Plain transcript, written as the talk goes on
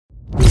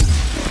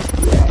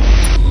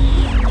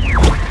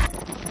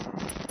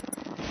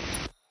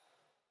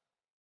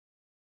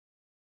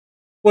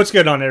What's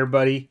going on,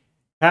 everybody?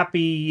 Happy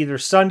either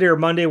Sunday or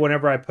Monday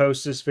whenever I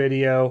post this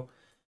video.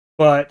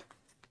 But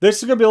this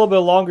is going to be a little bit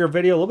longer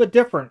video, a little bit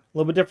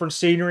different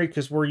scenery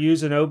because we're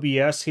using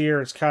OBS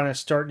here. It's kind of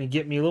starting to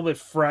get me a little bit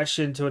fresh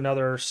into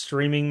another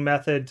streaming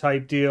method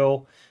type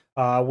deal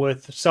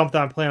with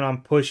something I'm planning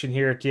on pushing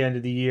here at the end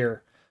of the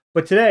year.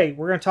 But today,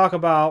 we're going to talk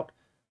about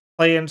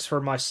plans for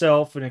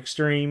myself an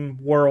extreme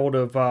world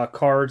of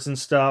cards and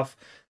stuff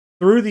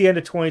through the end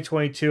of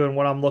 2022 and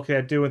what I'm looking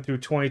at doing through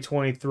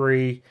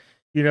 2023.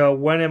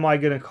 When am I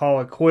going to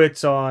call it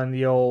quits on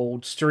the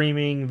old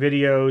streaming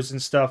videos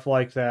and stuff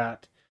like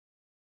that?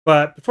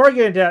 But before I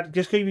get into that,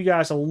 just give you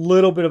guys a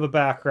little bit of a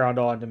background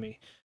onto me.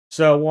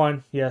 So,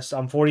 one, yes,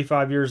 I'm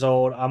 45 years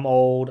old. I'm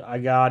old. I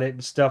got it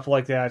and stuff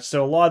like that.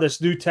 So, a lot of this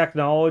new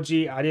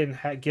technology, I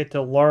didn't get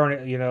to learn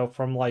it,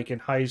 from like in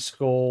high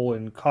school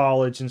and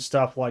college and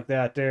stuff like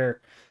that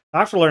there. I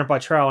have to learn it by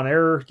trial and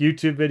error,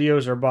 YouTube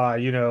videos, or by,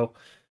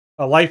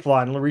 a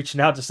lifeline,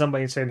 reaching out to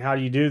somebody and saying, how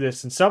do you do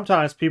this? And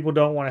sometimes people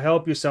don't want to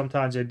help you.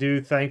 Sometimes they do.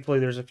 Thankfully,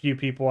 there's a few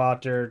people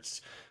out there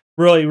that's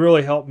really,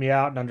 really helped me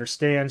out and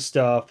understand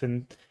stuff.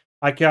 And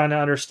I kind of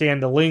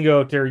understand the lingo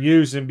that they're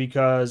using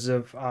because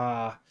of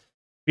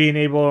being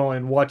able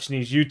and watching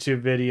these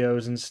YouTube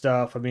videos and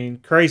stuff. I mean,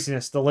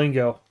 craziness, the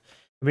lingo.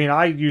 I mean,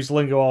 I use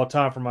lingo all the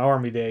time from my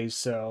Army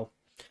days.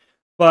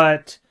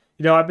 But,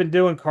 I've been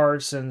doing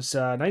cards since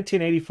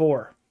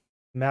 1984,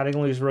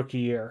 Mattingly's rookie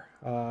year.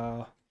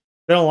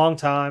 Been a long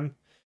time.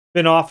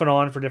 Been off and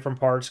on for different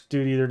parts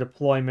due to either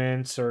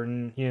deployments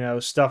or,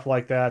 stuff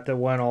like that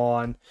went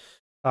on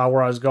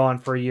where I was gone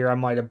for a year. I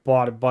might have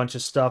bought a bunch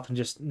of stuff and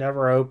just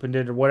never opened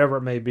it or whatever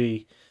it may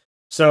be.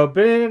 So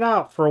been in and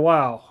out for a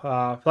while.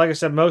 Like I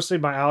said, mostly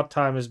my out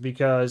time is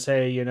because,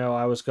 hey,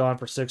 I was gone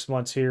for 6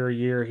 months here, a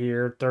year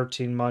here,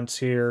 13 months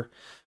here.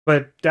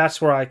 But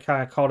that's where I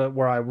kind of called it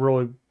where I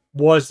really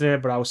wasn't in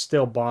it, but I was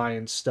still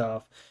buying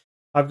stuff.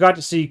 I've got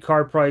to see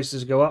card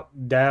prices go up,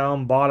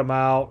 down, bottom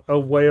out,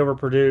 way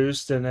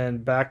overproduced, and then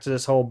back to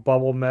this whole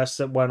bubble mess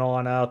that went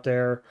on out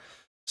there.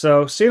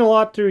 So, seen a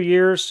lot through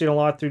years, seen a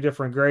lot through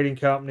different grading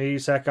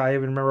companies. Heck, I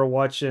even remember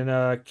watching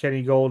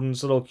Kenny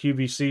Golden's little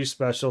QVC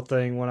special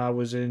thing when I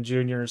was in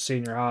junior and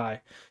senior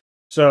high.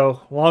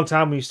 So, long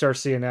time when you start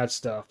seeing that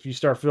stuff. You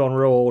start feeling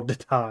real old at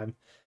the time.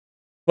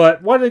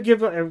 But wanted to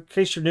give, in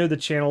case you're new to the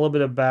channel, a little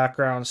bit of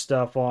background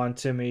stuff on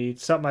to me.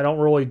 It's something I don't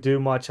really do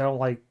much. I don't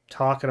like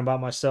talking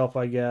about myself,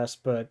 I guess,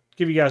 but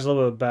give you guys a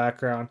little bit of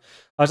background.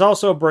 I was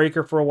also a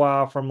breaker for a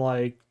while from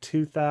like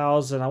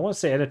 2000, I want to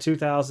say end of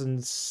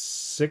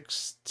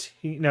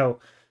 2016. No,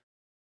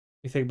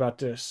 you think about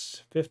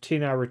this.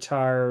 15, I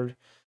retired.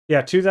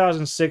 Yeah,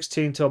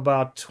 2016 till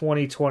about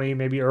 2020,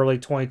 maybe early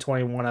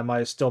 2021, I might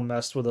have still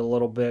messed with it a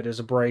little bit as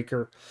a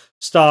breaker.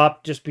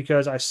 Stopped just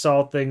because I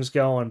saw things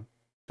going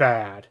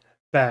bad.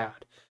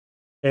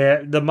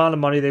 And the amount of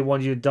money they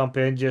wanted you to dump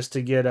in just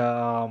to get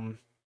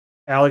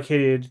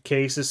allocated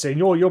cases saying,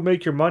 you'll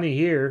make your money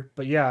here,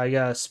 but yeah, I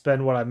gotta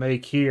spend what I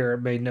make here.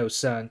 It made no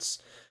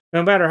sense.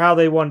 No matter how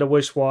they wanted to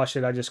wish-wash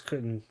it, I just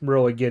couldn't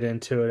really get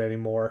into it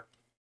anymore.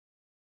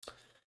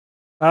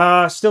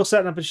 Still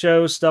setting up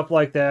shows, stuff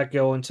like that,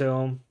 going to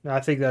them. I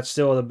think that's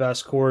still the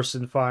best course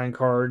in fine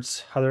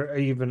cards. How they're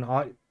even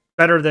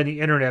better than the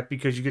internet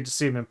because you get to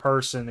see them in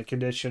person, the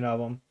condition of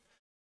them.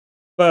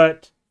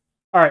 But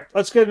all right,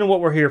 let's get into what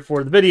we're here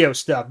for, the video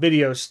stuff.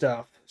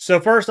 So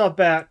first off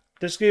bat,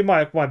 this is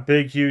my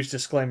big, huge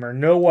disclaimer.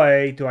 No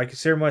way do I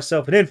consider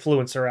myself an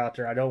influencer out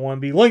there. I don't want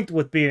to be linked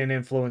with being an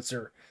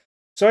influencer.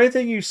 So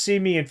anything you see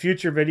me in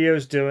future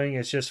videos doing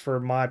is just for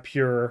my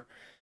pure,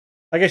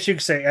 I guess you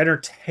could say,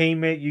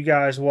 entertainment. You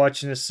guys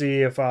watching to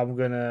see if I'm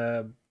going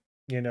to,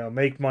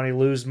 make money,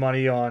 lose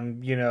money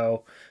on,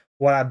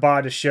 what I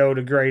buy to show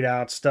to grade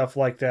out, stuff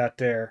like that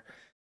there.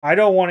 I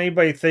don't want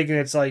anybody thinking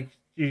it's like,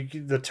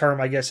 the term,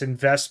 I guess,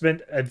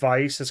 investment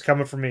advice is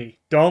coming from me.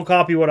 Don't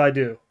copy what I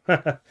do.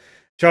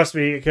 Trust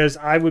me, because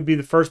I would be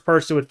the first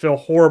person who would feel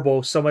horrible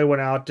if somebody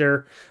went out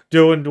there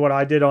doing what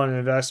I did on an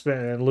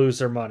investment and lose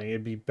their money.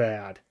 It'd be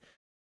bad.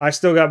 I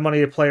still got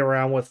money to play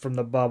around with from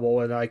the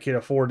bubble, and I can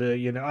afford to,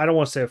 I don't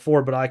want to say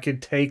afford, but I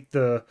could take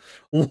the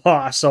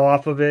loss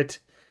off of it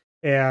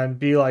and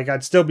be like,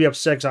 I'd still be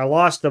upset because I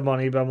lost the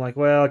money, but I'm like,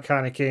 well, it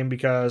kind of came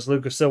because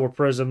Lucas Silver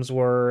Prisms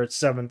were at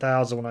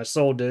 7,000 when I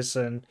sold this,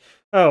 and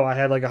oh, I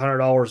had like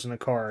 $100 in the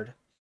card.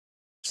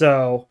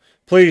 So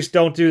please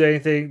don't do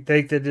anything.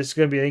 Think that this is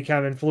going to be any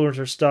kind of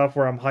influencer stuff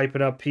where I'm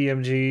hyping up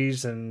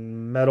PMGs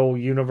and Metal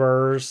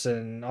Universe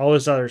and all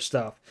this other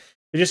stuff.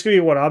 It's just going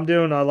to be what I'm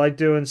doing. I like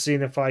doing,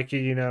 seeing if I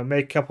can,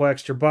 make a couple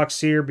extra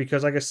bucks here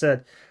because, like I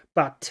said,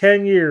 about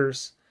 10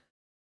 years.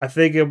 I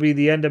think it'll be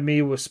the end of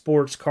me with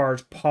sports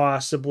cards,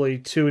 possibly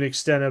to an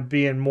extent of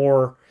being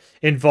more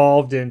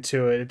involved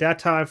into it. At that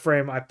time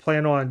frame, I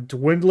plan on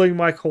dwindling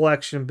my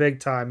collection big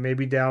time,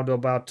 maybe down to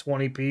about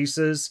 20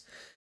 pieces.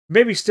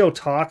 Maybe still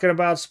talking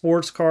about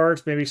sports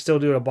cards, maybe still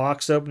doing a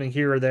box opening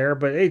here or there,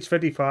 but age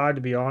 55,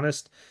 to be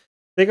honest,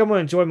 I think I'm going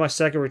to enjoy my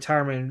second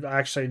retirement and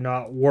actually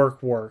not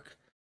work.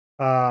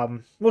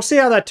 We'll see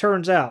how that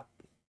turns out.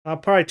 I'll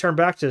probably turn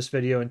back to this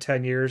video in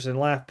 10 years and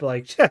laugh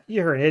like,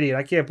 you're an idiot.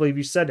 I can't believe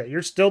you said that.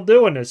 You're still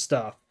doing this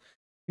stuff.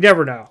 You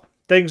never know.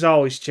 Things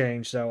always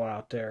change, though,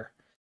 out there.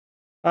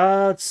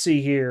 Let's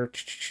see here.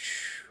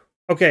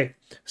 Okay,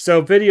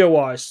 so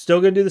video-wise,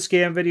 still going to do the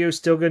scam videos,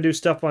 still going to do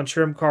stuff on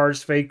trim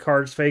cards, fake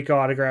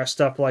autographs,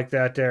 stuff like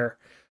that there.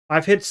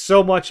 I've hit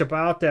so much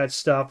about that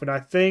stuff, and I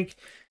think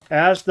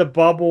as the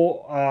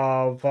bubble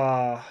of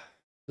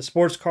the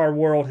sports card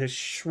world has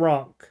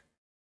shrunk,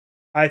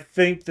 I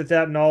think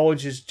that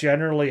knowledge is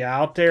generally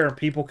out there, and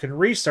people can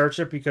research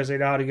it because they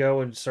know how to go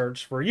and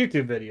search for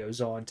YouTube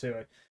videos onto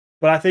it.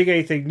 But I think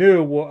anything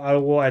new I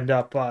will end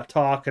up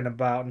talking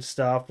about and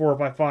stuff. Or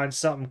if I find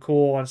something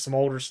cool on some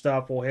older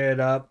stuff, we'll hit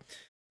up.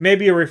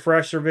 Maybe a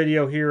refresher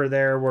video here or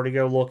there where to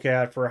go look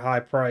at for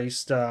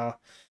high-priced,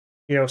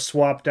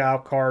 swapped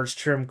out cards,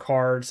 trim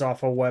cards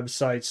off a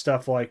website,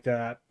 stuff like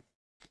that.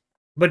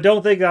 But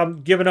don't think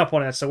I'm giving up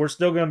on that, so we're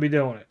still going to be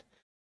doing it.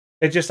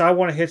 It's just I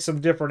want to hit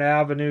some different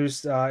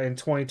avenues in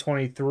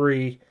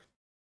 2023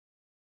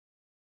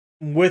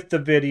 with the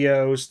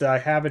videos that I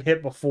haven't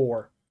hit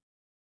before.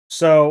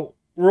 So,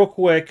 real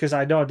quick, because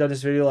I know I've done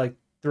this video like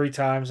 3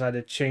 times, I had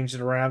to change it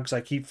around because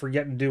I keep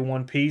forgetting to do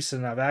one piece,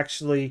 and I've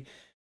actually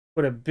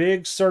put a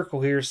big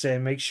circle here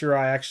saying make sure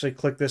I actually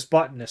click this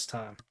button this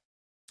time.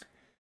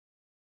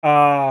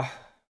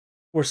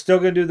 We're still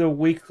going to do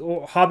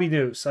the hobby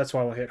news. That's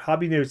why we'll hit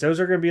hobby news. Those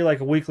are going to be like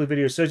a weekly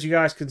video. So as you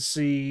guys can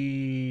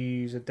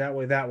see, is it that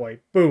way?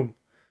 Boom.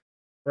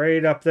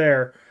 Right up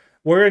there.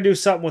 We're going to do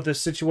something with a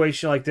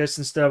situation like this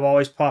instead of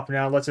always popping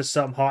out. Let's do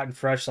something hot and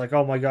fresh. Like,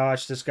 oh my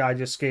gosh, this guy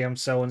just scammed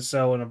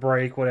so-and-so in a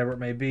break, whatever it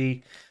may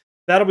be.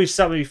 That'll be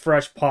something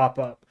fresh pop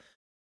up.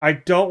 I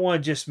don't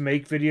want to just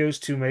make videos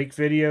to make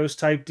videos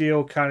type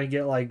deal, kind of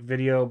get like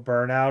video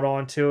burnout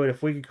onto it.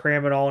 If we could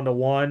cram it all into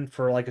one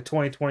for like a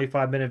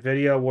 20-25 minute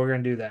video, we're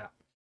going to do that.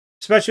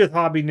 Especially with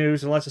hobby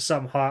news, unless it's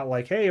something hot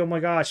like, hey, oh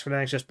my gosh,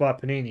 Fanatics just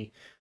bought Panini.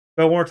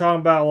 But when we're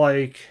talking about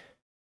like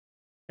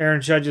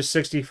Aaron Judge's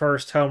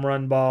 61st home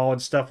run ball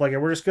and stuff like that,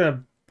 we're just going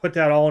to put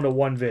that all into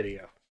one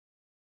video.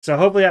 So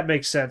hopefully that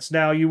makes sense.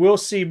 Now, you will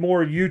see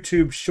more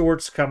YouTube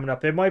shorts coming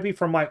up. It might be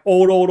from my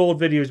old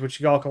videos, which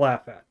you all can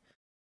laugh at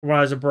when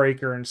I was a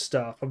breaker and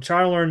stuff. I'm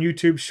trying to learn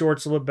YouTube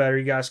shorts a little better.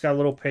 You guys got a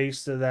little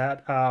pace to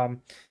that.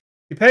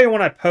 Depending on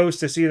when I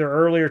post, it's either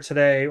earlier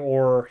today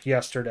or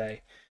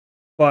yesterday.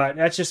 But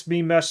that's just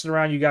me messing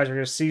around. You guys are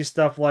going to see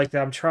stuff like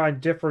that. I'm trying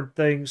different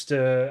things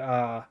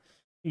to,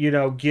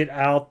 get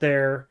out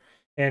there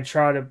and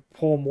try to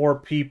pull more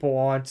people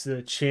onto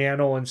the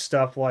channel and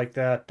stuff like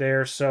that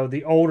there. So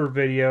the older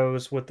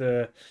videos with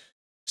the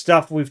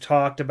stuff we've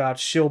talked about,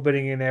 shield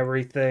bidding and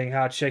everything,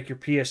 how to check your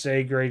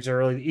PSA grades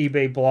early, the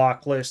eBay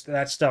block list,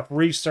 that stuff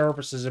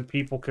resurfaces and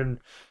people can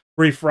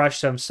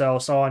refresh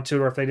themselves onto it.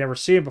 Or if they never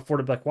see it before,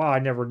 they'll be like, wow, I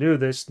never knew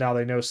this. Now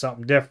they know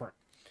something different.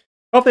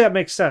 Hopefully that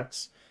makes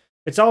sense.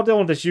 It's all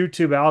dealing with this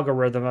YouTube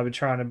algorithm I've been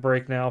trying to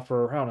break now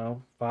for, I don't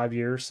know, 5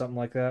 years, something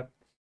like that.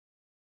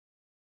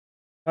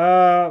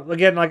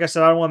 Again, like I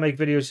said, I don't want to make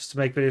videos just to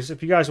make videos.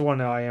 If you guys want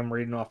to know, I am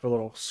reading off a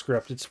little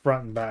script. It's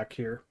front and back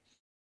here.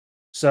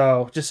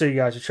 So, just so you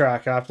guys are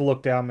tracking, I have to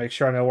look down, make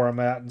sure I know where I'm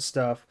at and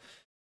stuff.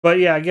 But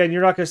yeah, again,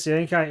 you're not going to see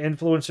any kind of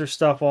influencer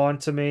stuff on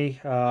to me.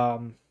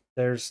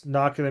 There's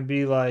not going to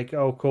be like,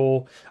 oh,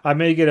 cool. I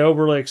may get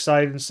overly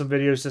excited in some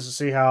videos just to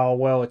see how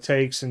well it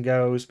takes and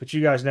goes. But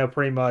you guys know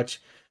pretty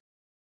much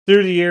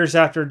through the years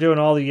after doing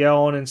all the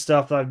yelling and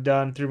stuff that I've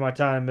done through my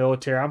time in the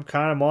military, I'm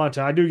kind of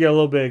monitoring. I do get a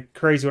little bit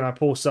crazy when I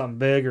pull something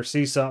big or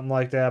see something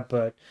like that.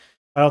 But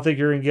I don't think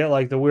you're going to get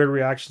like the weird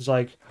reactions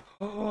like,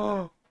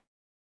 oh,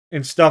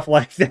 and stuff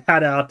like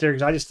that out there,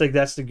 because I just think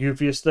that's the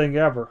goofiest thing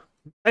ever.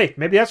 Hey,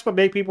 maybe that's what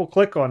make people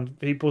click on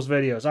people's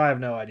videos. I have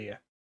no idea.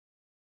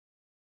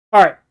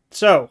 All right,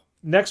 so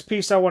next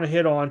piece I want to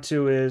hit on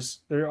to is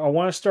I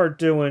want to start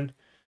doing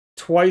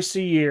twice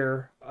a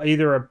year,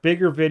 either a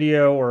bigger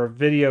video or a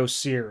video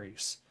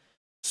series.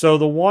 So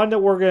the one that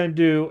we're going to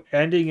do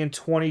ending in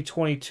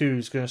 2022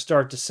 is going to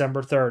start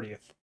December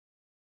 30th.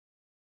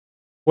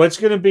 What it's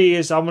going to be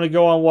is I'm going to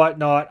go on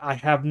Whatnot. I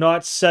have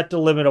not set the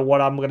limit of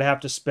what I'm going to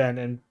have to spend.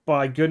 And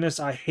by goodness,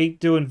 I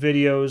hate doing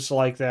videos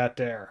like that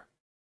there.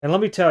 And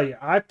let me tell you,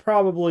 what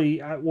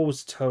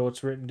was the total?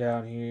 It's written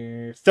down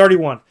here.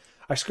 31.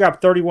 I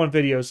scrapped 31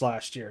 videos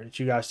last year that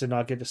you guys did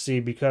not get to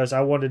see because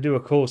I wanted to do a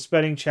cool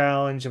spending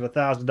challenge of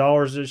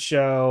 $1,000 a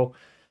show.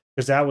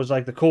 Because that was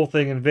like the cool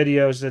thing in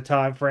videos at the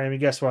time frame. And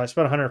guess what? I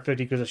spent $150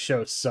 because the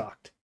show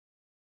sucked.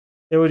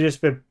 It would have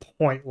just been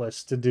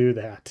pointless to do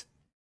that.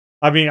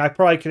 I mean, I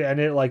probably could end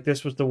it like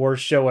this was the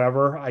worst show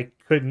ever. I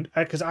couldn't,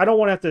 because I don't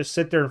want to have to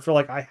sit there and feel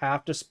like I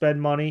have to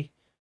spend money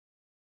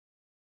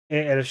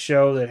at a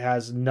show that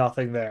has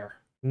nothing there.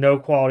 No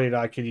quality that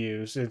I could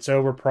use. It's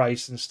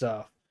overpriced and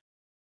stuff.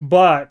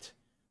 But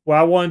what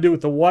I want to do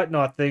with the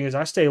Whatnot thing is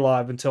I stay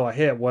live until I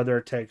hit, whether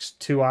it takes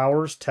 2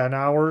 hours, 10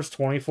 hours,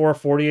 24,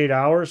 48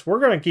 hours. We're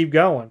going to keep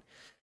going.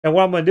 And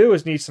what I'm going to do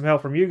is need some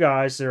help from you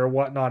guys that are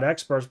Whatnot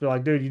experts. Be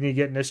like, dude, you need to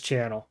get in this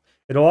channel.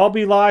 It'll all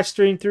be live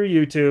streamed through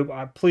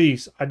YouTube.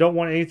 Please, I don't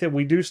want anything.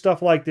 We do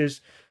stuff like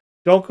this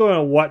don't go in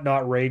a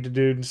whatnot raid to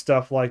dude and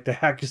stuff like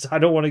that, because I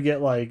don't want to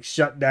get like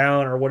shut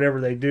down or whatever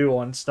they do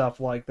on stuff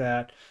like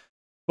that.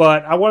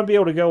 But I want to be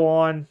able to go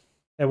on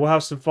and we'll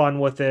have some fun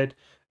with it.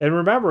 And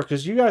remember,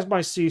 because you guys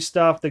might see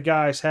stuff the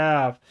guys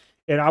have,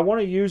 and I want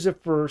to use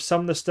it for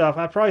some of the stuff.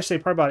 I'd probably say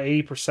probably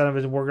about 80% of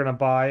it we're going to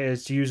buy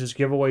is to use as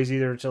giveaways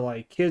either to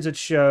like kids at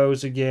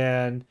shows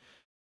again.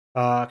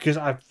 Because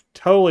I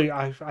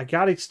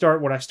got to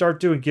start, when I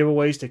start doing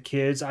giveaways to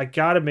kids, I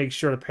got to make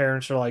sure the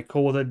parents are like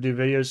cool with it and do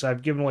videos. So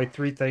I've given away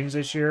 3 things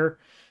this year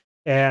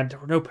and there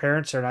were no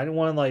parents there, and I didn't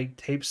want to like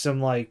tape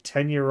some like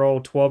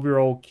 10-year-old,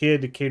 12-year-old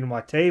kid that came to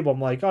my table.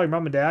 I'm like, oh, your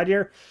mom and dad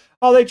here?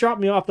 Oh, they dropped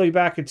me off. They'll be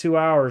back in 2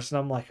 hours. And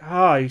I'm like,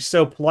 he's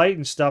so polite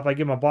and stuff. I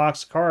give him a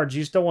box of cards.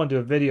 You just don't want to do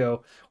a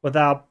video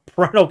without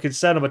parental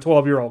consent of a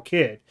 12-year-old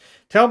kid.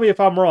 Tell me if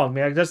I'm wrong,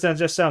 man. Doesn't that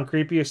just sound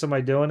creepy if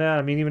somebody doing that?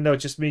 I mean, even though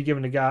it's just me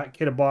giving the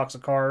kid a box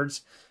of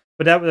cards.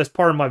 But that's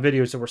part of my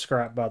videos that were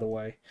scrapped, by the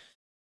way.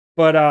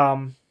 But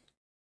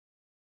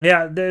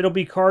yeah, it'll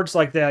be cards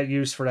like that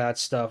used for that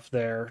stuff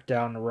there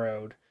down the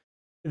road.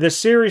 The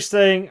series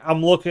thing,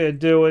 I'm looking at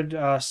doing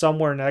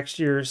somewhere next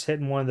year is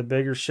hitting one of the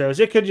bigger shows.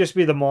 It could just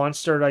be the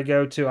Monster that I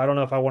go to. I don't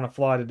know if I want to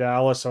fly to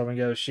Dallas. I'm going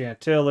to go to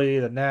Chantilly,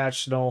 the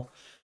National.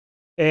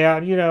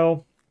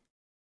 And,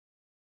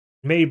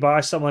 maybe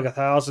buy something like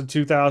 $1,000,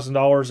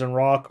 $2,000 in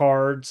raw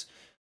cards.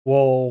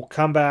 We'll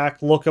come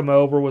back, look them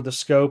over with a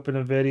scope and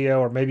a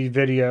video, or maybe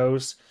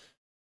videos.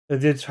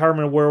 And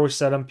determine where we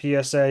set them,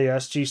 PSA,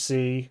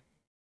 SGC.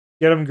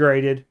 Get them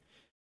graded.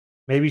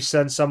 Maybe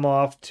send some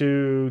off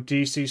to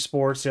DC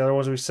Sports. The other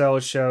ones we sell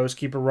at shows.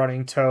 Keep a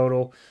running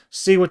total.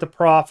 See what the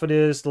profit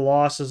is, the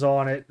losses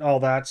on it, all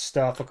that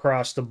stuff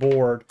across the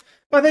board.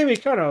 But I think it'd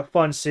be kind of a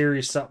fun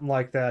series, something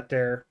like that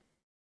there.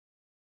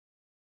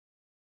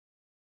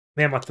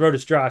 Man, my throat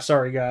is dry.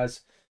 Sorry,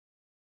 guys.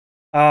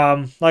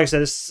 Like I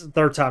said, this is the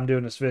 3rd time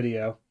doing this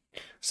video.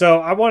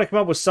 So I want to come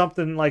up with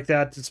something like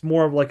that that's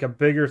more of like a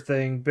bigger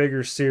thing,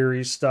 bigger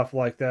series, stuff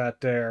like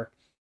that there.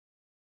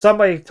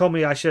 Somebody told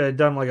me I should have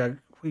done like a,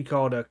 we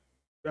call it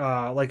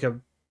a, like a,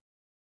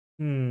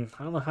 I don't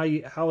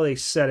know how they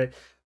said it,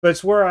 but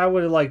it's where I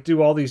would like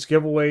do all these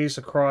giveaways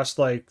across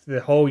like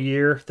the whole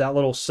year, that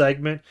little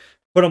segment,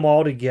 put them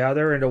all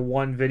together into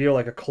one video,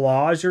 like a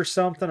collage or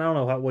something. I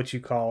don't know what you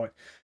call it,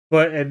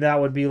 but, and that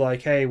would be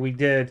like, hey, we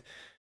did,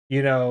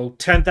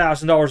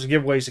 $10,000 of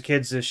giveaways to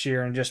kids this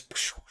year and just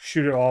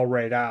shoot it all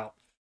right out.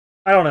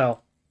 I don't know.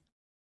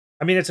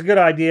 I mean, it's a good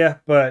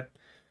idea, but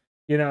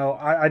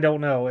I don't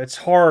know. It's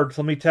hard,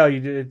 let me tell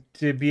you,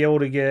 to be able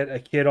to get a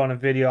kid on a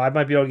video. I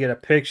might be able to get a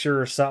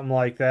picture or something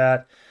like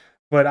that,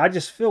 but I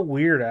just feel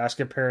weird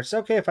asking parents,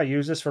 okay, if I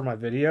use this for my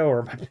video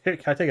or can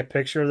I take a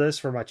picture of this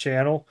for my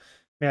channel?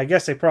 I mean, I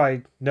guess they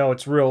probably know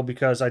it's real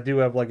because I do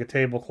have like a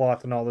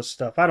tablecloth and all this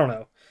stuff. I don't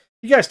know.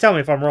 You guys tell me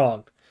if I'm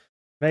wrong.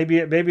 Maybe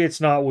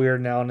it's not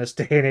weird now in this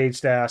day and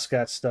age to ask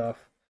that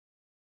stuff.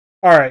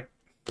 All right.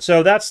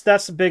 So that's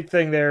the big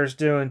thing there, is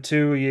doing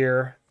 2 a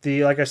year.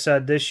 Like I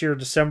said, this year,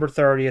 December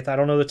 30th. I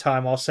don't know the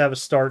time. I'll also have a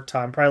start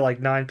time, probably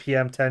like 9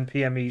 p.m., 10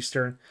 p.m.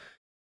 Eastern.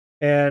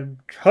 And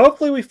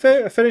hopefully we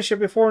finish it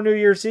before New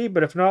Year's Eve.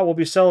 But if not, we'll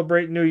be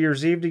celebrating New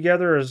Year's Eve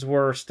together as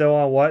we're still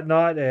on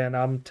Whatnot. And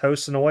I'm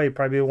toasting away.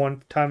 Probably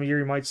one time a year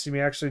you might see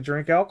me actually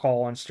drink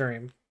alcohol on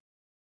stream.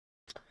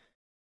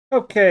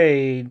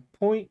 Okay,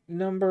 point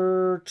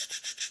number...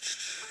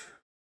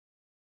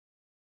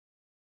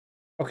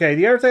 Okay,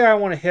 the other thing I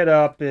want to hit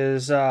up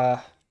is... you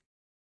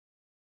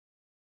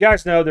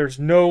guys know there's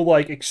no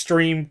like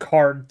extreme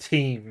card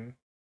team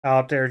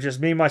out there. Just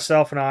me,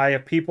 myself, and I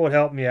have people that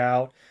help me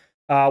out.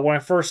 When I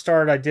first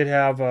started, I did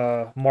have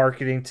a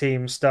marketing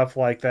team, stuff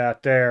like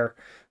that there.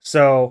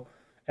 So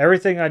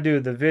everything I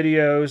do, the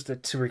videos,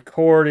 the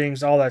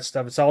recordings, all that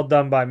stuff, it's all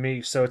done by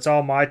me. So it's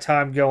all my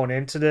time going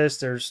into this.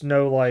 There's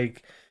no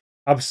like,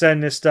 I'm sending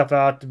this stuff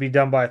out to be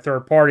done by a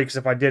third party, because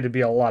if I did, it'd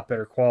be a lot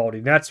better quality.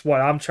 And that's what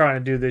I'm trying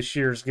to do this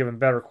year, is giving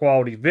better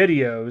quality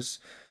videos.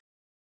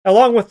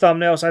 Along with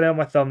thumbnails. I know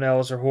my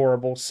thumbnails are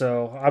horrible,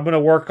 so I'm going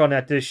to work on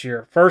that this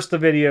year. First the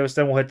videos,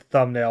 then we'll hit the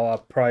thumbnail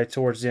up probably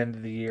towards the end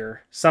of the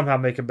year. Somehow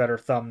make a better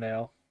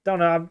thumbnail. Don't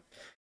know, I'm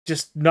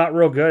just not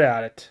real good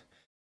at it.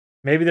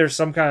 Maybe there's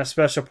some kind of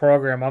special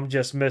program I'm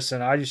just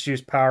missing. I just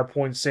use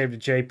PowerPoint and save to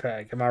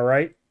JPEG. Am I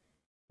right?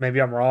 Maybe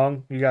I'm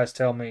wrong. You guys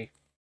tell me.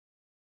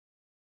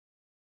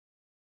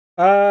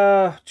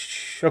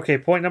 Okay,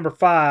 point number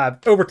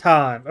 5.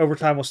 Overtime.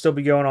 Overtime will still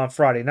be going on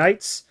Friday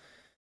nights.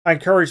 I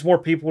encourage more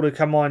people to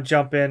come on,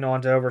 jump in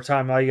onto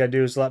overtime. All you gotta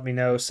do is let me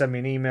know, send me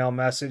an email,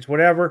 message,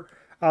 whatever.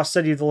 I'll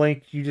send you the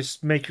link. You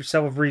just make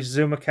yourself a free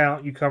Zoom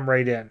account. You come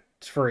right in.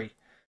 It's free.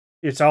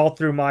 It's all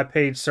through my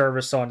paid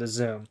service onto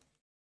Zoom.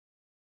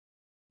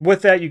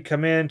 With that, you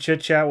come in,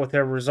 chit chat with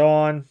whoever's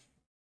on,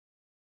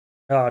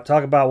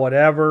 talk about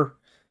whatever.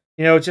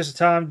 It's just a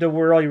time to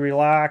really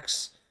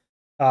relax.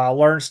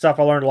 Learn stuff.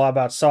 I learned a lot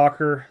about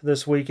soccer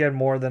this weekend,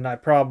 more than I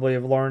probably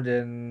have learned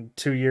in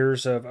 2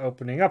 years of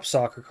opening up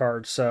soccer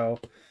cards. So,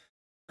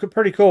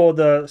 pretty cool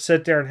to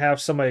sit there and have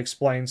somebody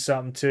explain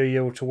something to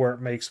you to where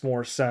it makes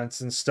more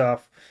sense and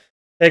stuff.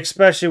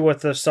 especially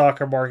with the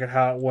soccer market,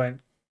 how it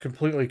went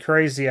completely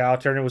crazy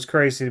out there, and it was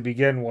crazy to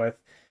begin with.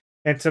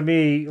 And to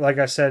me, like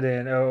I said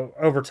in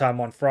overtime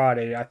on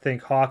Friday, I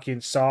think hockey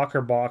and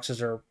soccer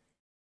boxes are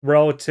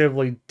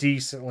relatively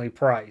decently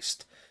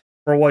priced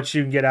for what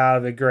you can get out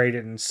of it,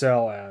 graded and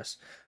sell as.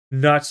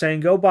 Not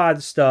saying go buy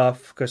the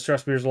stuff, because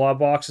trust me, there's a lot of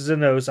boxes in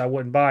those. I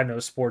wouldn't buy no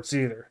sports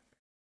either.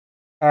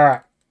 All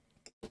right.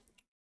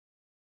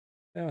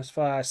 That was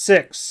 5,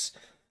 6.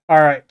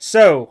 All right,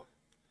 so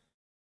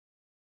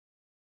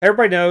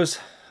everybody knows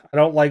I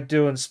don't like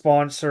doing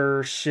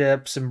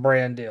sponsorships and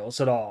brand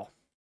deals at all.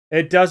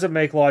 It doesn't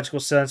make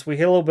logical sense. We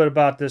hit a little bit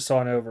about this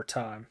on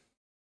overtime.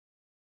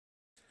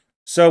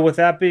 So with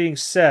that being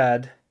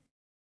said,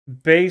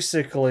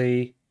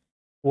 basically,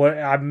 what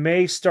I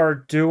may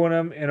start doing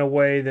them in a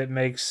way that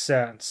makes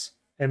sense.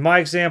 And my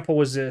example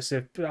was this: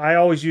 if I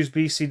always use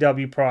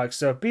BCW products,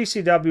 so if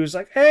BCW is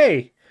like,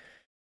 "Hey,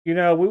 we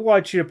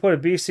want you to put a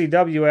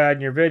BCW ad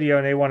in your video,"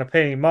 and they want to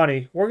pay any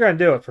money, we're going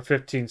to do it for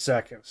 15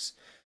 seconds.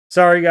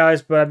 Sorry,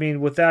 guys, but I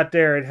mean, with that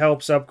there, it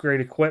helps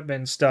upgrade equipment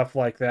and stuff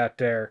like that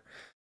there.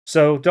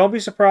 So don't be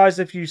surprised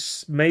if you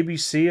maybe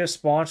see a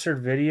sponsored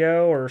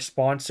video or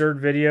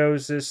sponsored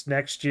videos this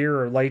next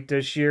year or late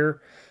this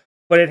year,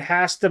 but it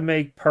has to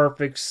make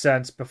perfect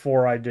sense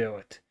before I do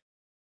it.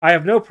 I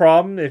have no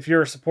problem if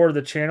you're a supporter of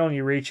the channel and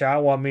you reach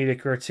out, want me to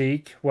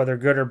critique, whether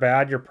good or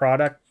bad, your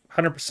product.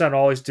 100%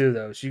 always do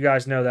those. You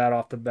guys know that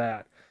off the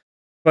bat.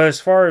 But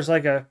as far as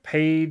like a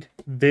paid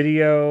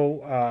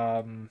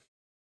video,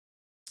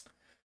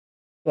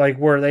 like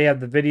where they have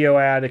the video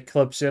ad, it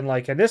clips in,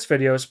 like in this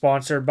video is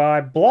sponsored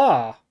by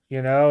blah,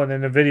 and then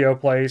the video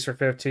plays for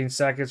 15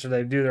 seconds, or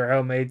they do their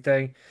homemade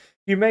thing.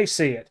 You may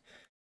see it.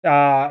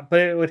 But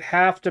it would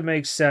have to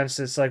make sense.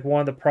 It's like one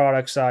of the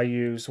products I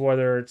use,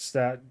 whether it's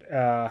that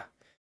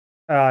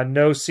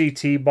no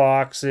CT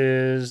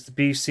boxes, the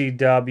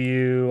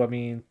BCW. I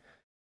mean,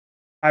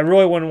 I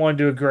really wouldn't want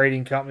to do a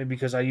grading company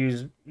because I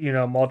use,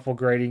 multiple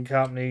grading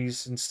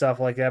companies and stuff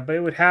like that. But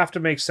it would have to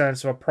make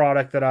sense of a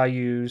product that I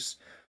use.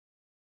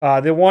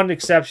 The one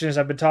exception is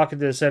I've been talking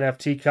to this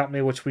NFT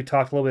company, which we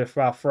talked a little bit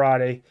about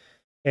Friday.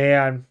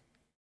 And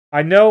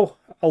I know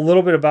a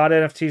little bit about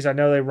NFTs. I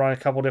know they run a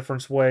couple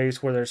different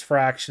ways where there's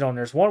fractional, and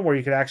there's one where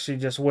you could actually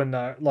just win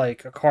a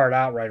card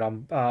outright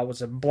on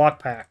was it block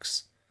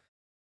packs.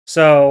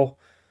 So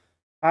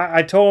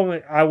I told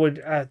him I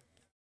would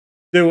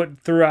do it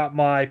throughout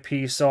my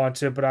piece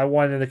onto it, but I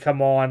wanted to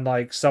come on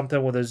like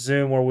something with a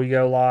Zoom where we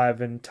go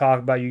live and talk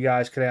about, you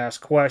guys can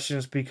ask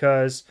questions,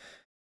 because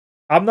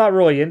I'm not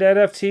really into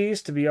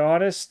NFTs, to be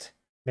honest.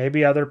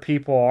 Maybe other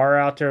people are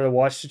out there that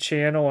watch the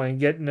channel and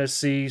getting to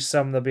see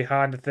some of the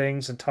behind the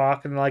things and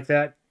talking like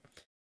that.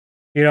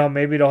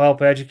 Maybe it'll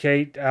help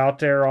educate out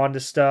there on the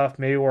stuff.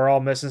 Maybe we're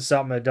all missing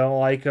something that don't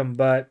like them,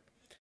 but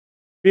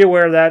be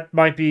aware that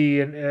might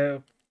be in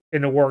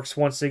the works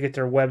once they get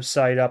their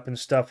website up and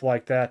stuff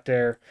like that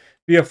there.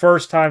 Be a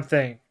first time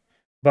thing,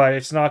 but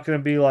it's not going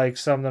to be like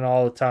something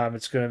all the time.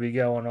 It's going to be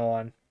going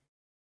on.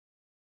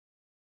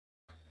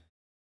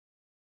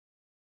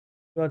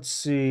 Let's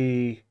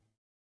see.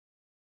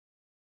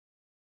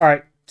 All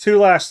right, 2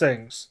 last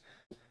things.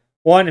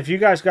 One, if you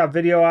guys got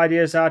video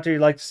ideas out there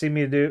you'd like to see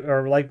me do,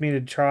 or like me to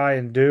try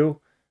and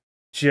do,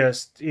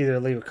 just either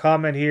leave a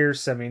comment here,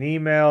 send me an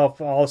email.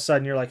 If all of a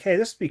sudden you're like, hey,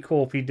 this would be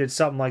cool if you did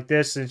something like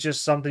this, and it's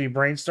just something you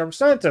brainstorm,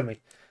 send it to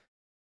me.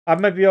 I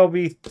might be able to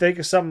be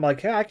thinking something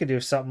like, hey, I could do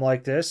something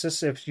like this.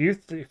 If you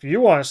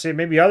want to see it,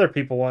 maybe other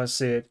people want to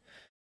see it.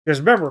 Because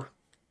remember,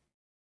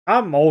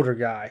 I'm an older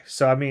guy,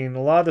 so I mean,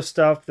 a lot of the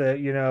stuff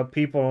that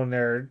people in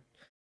their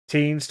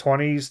teens,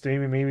 20s,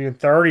 maybe even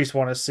 30s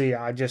want to see,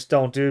 I just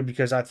don't do,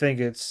 because I think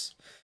it's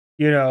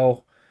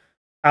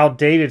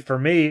outdated for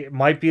me. It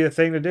might be the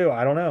thing to do.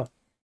 I don't know,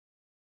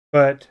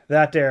 but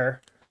that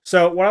there.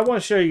 So what I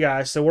want to show you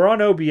guys, so we're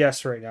on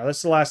OBS right now. This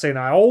is the last thing.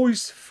 I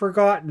always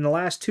forgotten the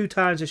last 2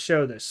 times to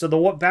show this.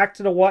 So back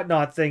to the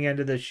whatnot thing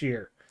end of this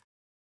year.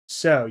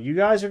 So you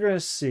guys are going to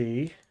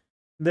see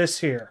this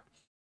here.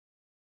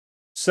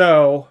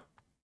 So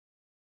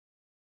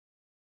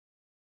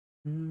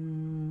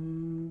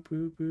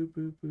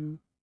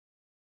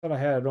thought I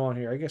had it on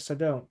here. I guess I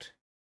don't.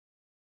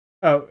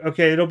 Oh,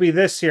 okay. It'll be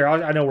this here.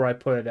 I know where I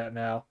put it at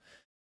now.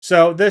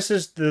 So this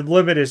is, the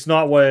limit is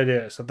not what it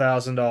is,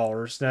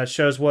 $1,000. That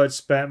shows what it's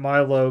spent,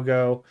 my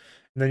logo.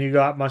 And then you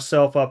got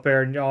myself up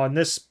there. And on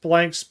this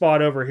blank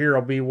spot over here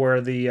will be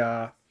where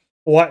the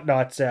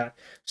whatnot's at.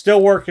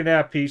 Still working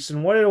that piece.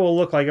 And what it will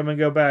look like, I'm going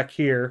to go back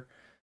here.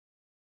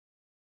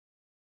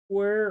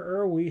 Where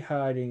are we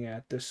hiding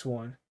at this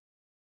one?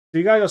 So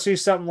you guys will see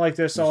something like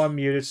this. I'll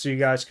unmute it so you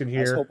guys can hear.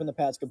 I was hoping the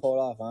pads could pull it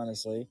off,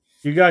 honestly.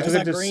 You guys will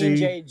get to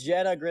see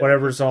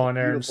whatever's on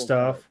there and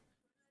stuff. Card.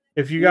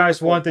 If you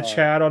guys want the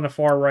chat on the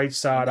far right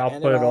side, I'll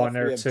put it on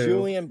there too.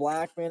 Julian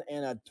Blackman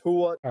and a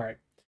Tua. All right.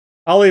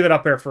 I'll leave it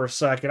up there for a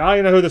second. I don't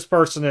even know who this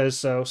person is,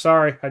 so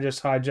sorry. I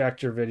just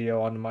hijacked your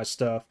video onto my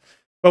stuff.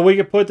 But we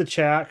can put the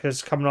chat, because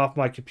it's coming off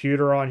my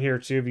computer on here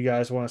too, if you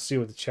guys want to see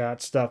what the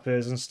chat stuff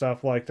is and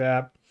stuff like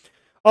that.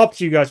 Up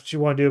to you guys what you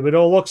want to do, but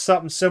it'll look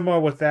something similar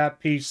with that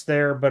piece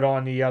there, but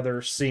on the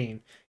other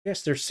scene.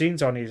 Yes, there's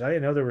scenes on these. I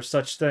didn't know there was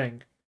such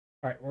thing.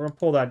 All right, we're going to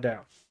pull that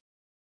down.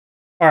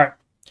 All right,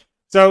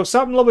 so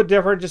something a little bit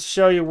different, just to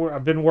show you where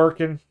I've been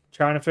working,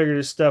 trying to figure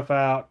this stuff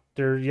out.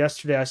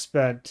 Yesterday I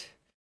spent,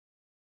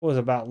 what was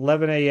it, about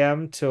 11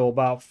 a.m. till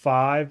about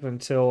 5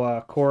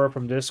 until Cora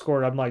from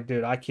Discord. I'm like,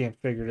 dude, I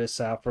can't figure this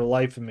out for the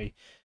life of me.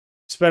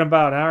 Spent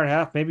about an hour and a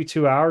half, maybe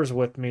 2 hours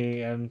with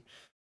me, and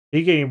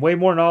he gained way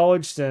more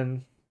knowledge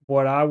than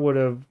what I would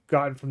have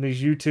gotten from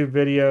these YouTube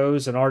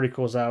videos and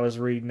articles I was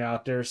reading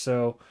out there.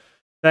 So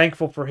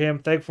thankful for him.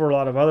 Thankful for a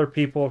lot of other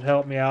people have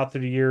helped me out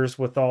through the years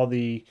with all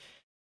the,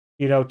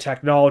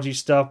 technology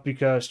stuff,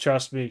 because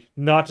trust me,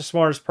 not the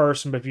smartest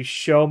person, but if you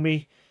show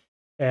me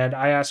and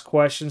I ask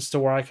questions to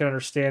where I can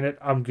understand it,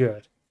 I'm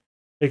good.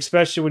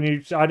 Especially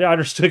when I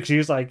understood, he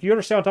was like, you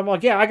understand what I'm talking about?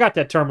 Like, yeah, I got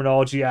that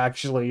terminology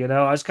actually,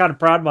 I was kind of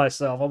proud of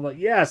myself. I'm like,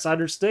 yes, I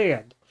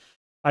understand.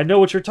 I know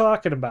what you're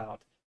talking about.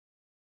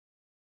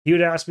 He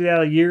would ask me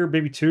that a year,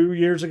 maybe 2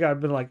 years ago.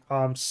 I'd been like,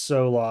 I'm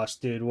so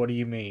lost, dude. What do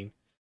you mean?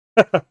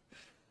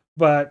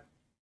 But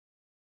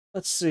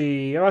let's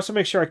see. I also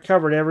make sure I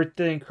covered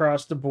everything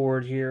across the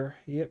board here.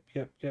 Yep.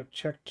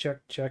 Check.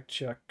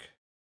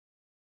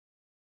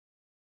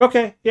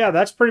 Okay, yeah,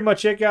 that's pretty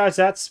much it, guys.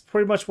 That's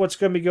pretty much what's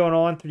going to be going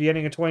on through the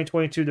ending of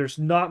 2022. There's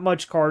not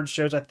much card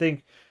shows. I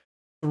think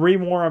 3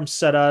 more I'm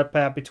set up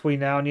at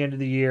between now and the end of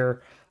the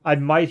year. I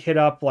might hit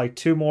up like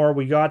 2 more.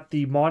 We got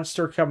the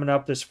Monster coming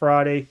up this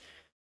Friday.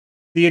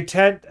 The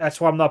intent, that's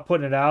why I'm not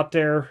putting it out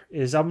there,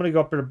 is I'm going to go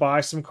up there to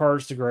buy some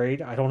cards to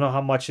grade. I don't know how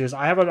much it is.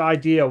 I have an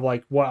idea of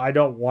like what I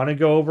don't want to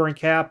go over in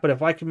cap, but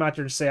if I come out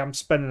there and say I'm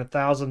spending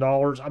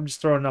 $1,000, I'm just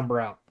throwing a number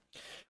out.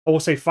 I will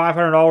say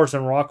 $500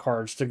 in raw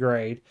cards to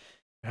grade.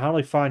 And I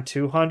only find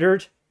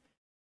 200.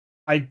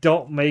 I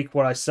don't make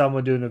what I said I'm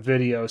going to do in the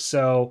video.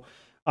 So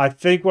I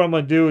think what I'm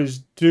going to do is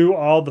do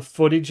all the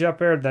footage up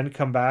there, then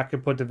come back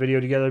and put the video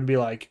together and be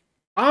like,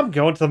 I'm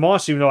going to the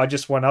Monster, even though I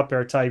just went up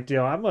there type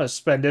deal. I'm going to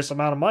spend this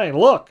amount of money.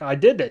 Look, I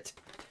did it.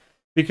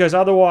 Because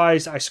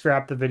otherwise, I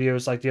scrapped the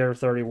videos like the other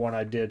 31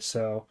 I did.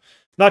 So,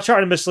 not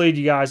trying to mislead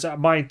you guys.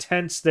 My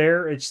intent's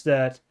there. It's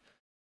that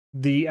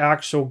the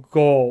actual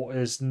goal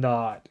is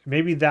not.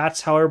 Maybe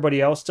that's how everybody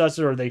else does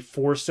it, or they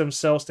force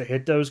themselves to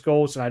hit those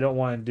goals, and I don't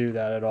want to do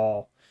that at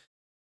all.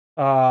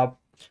 But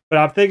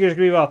I'm thinking there's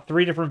going to be about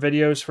 3 different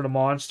videos for the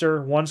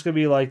Monster. One's going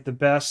to be like the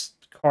best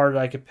card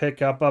I could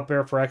pick up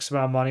there for X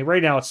amount of money.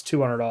 Right now it's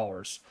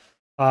 $200.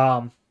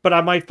 But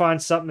I might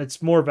find something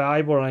that's more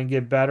valuable and I can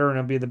get better, and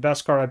it'll be the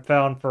best card I've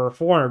found for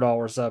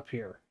 $400 up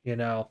here,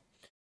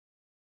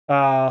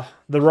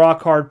 The raw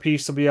card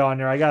piece will be on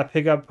there. I got to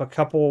pick up a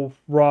couple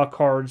raw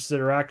cards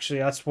that are actually,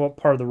 that's what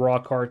part of the raw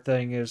card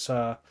thing is,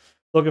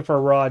 looking for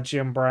a raw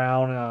Jim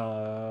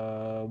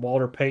Brown,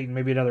 Walter Payton,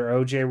 maybe another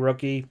OJ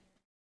rookie.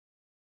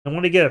 I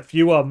want to get a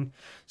few of them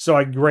so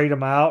I grade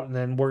them out, and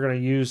then we're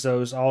going to use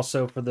those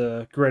also for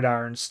the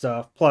gridiron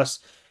stuff. Plus,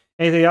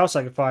 anything else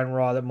I can find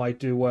raw that might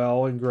do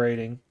well in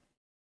grading.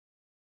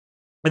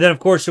 And then, of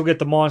course, you'll get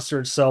the Monster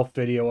itself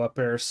video up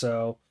there.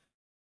 So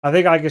I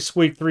think I can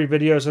squeak 3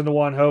 videos into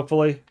one,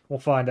 hopefully. We'll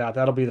find out.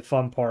 That'll be the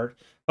fun part.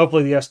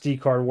 Hopefully the SD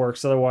card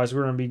works. Otherwise,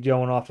 we're going to be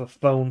going off of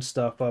phone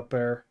stuff up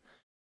there.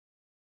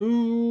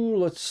 Ooh,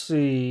 let's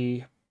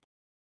see.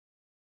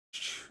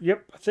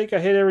 Yep, I think I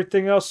hit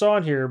everything else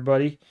on here,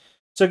 buddy.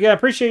 So again, I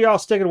appreciate y'all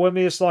sticking with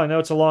me this long. I know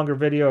it's a longer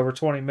video, over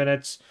 20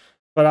 minutes.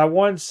 But I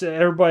want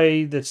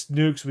everybody that's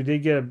new, because we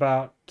did get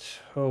about,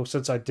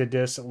 since I did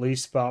this, at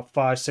least about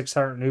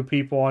 500-600 new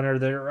people on there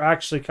that are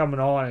actually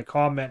coming on and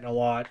commenting a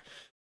lot.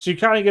 So you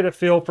kind of get a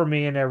feel for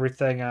me and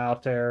everything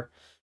out there.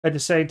 At the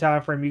same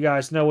time frame, you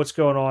guys know what's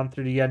going on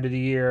through the end of the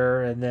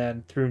year and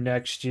then through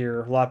next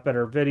year. A lot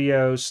better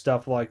videos,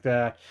 stuff like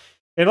that.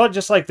 And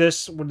just like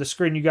this, with the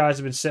screen you guys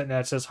have been sitting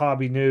at, says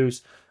Hobby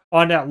News.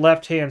 On that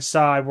left-hand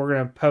side, we're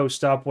going to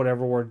post up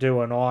whatever we're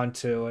doing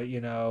onto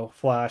it,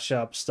 flash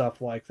up,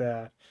 stuff like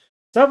that.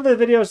 Some of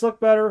the videos look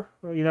better,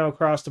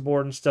 across the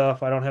board and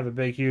stuff. I don't have a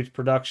big, huge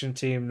production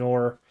team,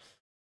 nor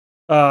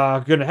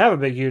going to have a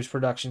big, huge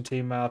production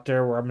team out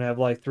there where I'm going to have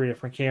like 3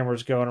 different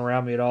cameras going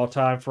around me at all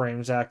time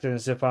frames, acting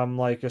as if I'm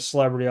like a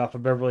celebrity off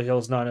of Beverly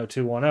Hills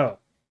 90210.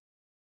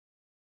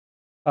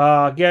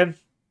 Again,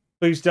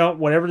 please don't,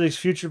 whenever these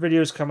future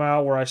videos come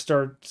out where I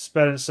start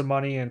spending some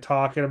money and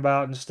talking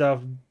about and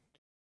stuff,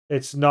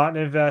 it's not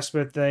an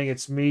investment thing.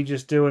 It's me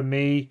just doing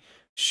me,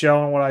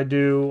 showing what I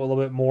do a little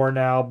bit more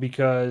now,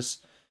 because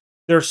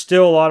there's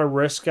still a lot of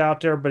risk out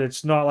there, but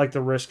it's not like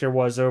the risk there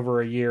was over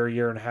a year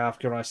and a half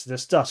ago when I said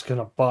this stuff's going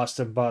to bust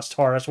and bust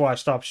hard. That's why I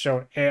stopped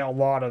showing a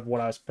lot of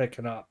what I was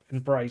picking up in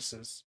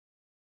prices.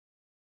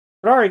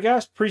 But alright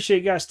guys, appreciate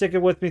you guys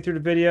sticking with me through the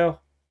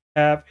video.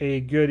 Have a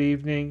good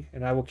evening,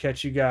 and I will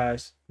catch you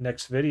guys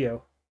next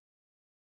video.